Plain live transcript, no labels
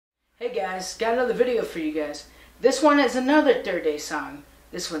Hey guys, got another video for you guys. This one is another Third Day song.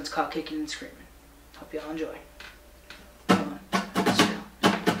 This one's called Kicking and Screaming. Hope y'all enjoy. Come on, let's go.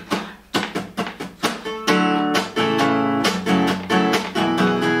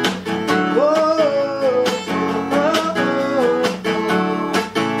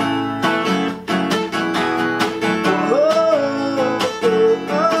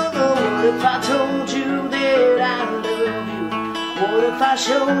 If I told you that I love you, what if I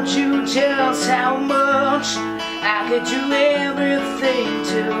showed you just how much I could do everything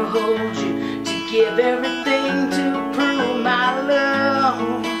to hold you, to give everything to prove my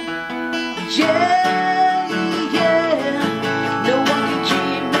love? Yeah, yeah, no one can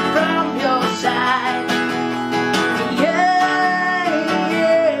keep me from your side. Yeah,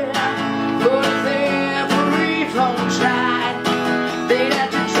 yeah, but if they ever even tried, they'd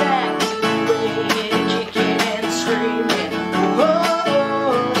have to drag me away, kicking and screaming.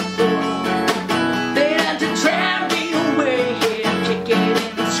 Oh, they'd have to drag me away, kicking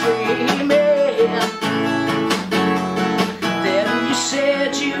and screaming. Then you said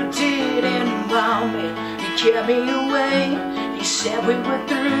you didn't want me, you kept me away. You said we were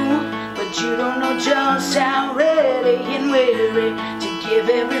through, but you don't know just how ready and weary to give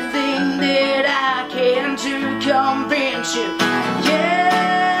everything that I can to convince you.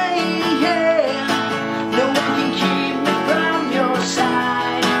 Yeah, yeah, no one can keep me from your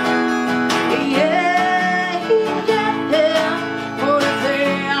side. Yeah, yeah, but if they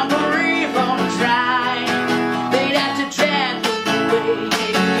ever even tried, they'd have to drag me away,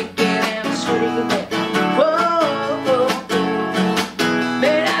 kicking and screaming. Whoa,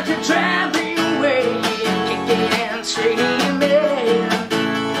 they'd have to drag me away, kicking and screaming.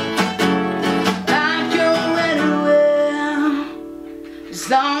 As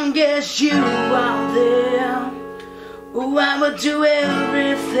long as you are there, oh, I would do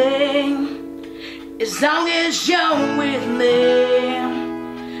everything. As long as you're with me,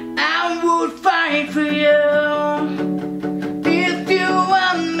 I would fight for you. If you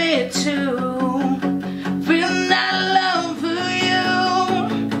want me to, feel that love for you,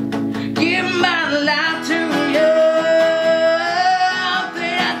 give my life to you.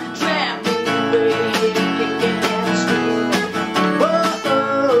 They have to drag me away, kicking and screaming.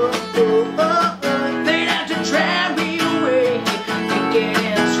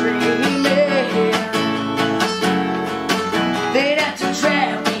 They'd have to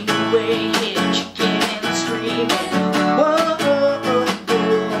drag me away, kicking and screaming. They'd have to drag me away, kicking and screaming.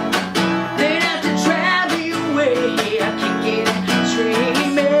 They'd have to drag me away, kicking and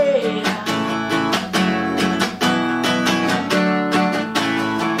screaming.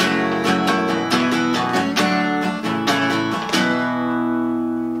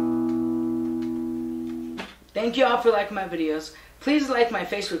 Thank you all for liking my videos. Please like my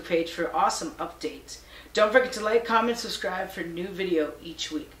Facebook page for awesome updates. Don't forget to like, comment, subscribe for new video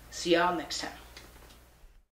each week. See y'all next time.